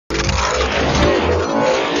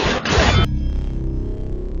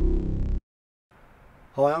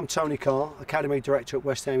Hi, I'm Tony Carr, Academy Director at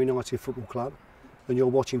West Ham United Football Club, and you're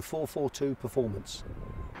watching 4-4-2 Performance.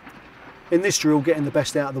 In this drill, getting the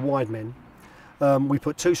best out of the wide men, we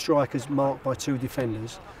put two strikers marked by two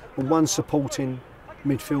defenders and one supporting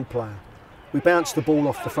midfield player. We bounced the ball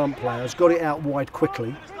off the front players, got it out wide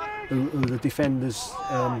quickly, who the defenders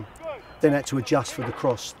then had to adjust for the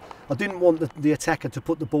cross. I didn't want the attacker to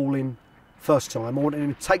put the ball in first time. I wanted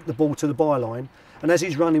him to take the ball to the byline, and as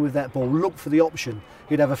he's running with that ball, look for the option.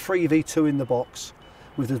 He'd have a 3v2 in the box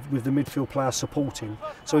with the midfield player supporting.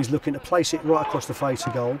 So he's looking to place it right across the face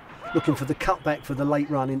of goal, looking for the cutback for the late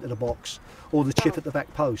run into the box, or the chip at the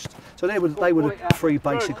back post. So they were the three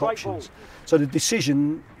basic options. So the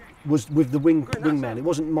decision was with the wingman. It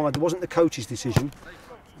wasn't the coach's decision.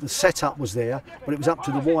 The setup was there, but it was up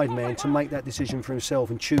to the wide man to make that decision for himself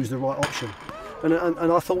and choose the right option. And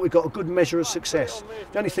I thought we got a good measure of success.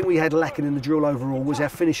 The only thing we had lacking in the drill overall was our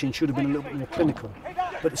finishing should have been a little bit more clinical.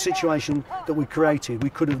 But the situation that we created, we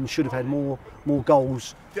could have and should have had more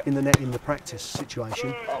goals in the net in the practice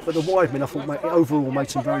situation. But the wide men, I thought, overall made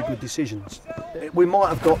some very good decisions. We might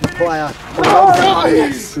have got the player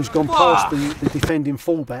who's gone past the defending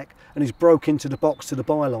fullback and he's broke into the box to the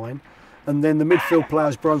byline, and then the midfield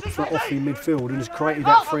player's broke off in midfield and has created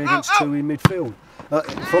that 3 against 2 in midfield,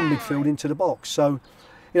 from midfield into the box. So,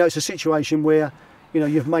 it's a situation where,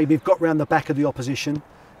 you've maybe got round the back of the opposition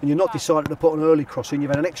and you're not decided to put an early cross in,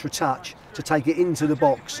 you've had an extra touch to take it into the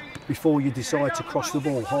box before you decide to cross the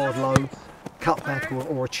ball, hard, low, cut back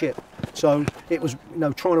or a chip. So it was,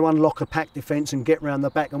 trying to unlock a packed defence and get round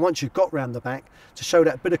the back, and once you've got round the back, to show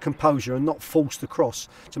that bit of composure and not force the cross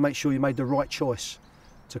to make sure you made the right choice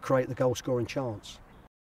to create the goal scoring chance.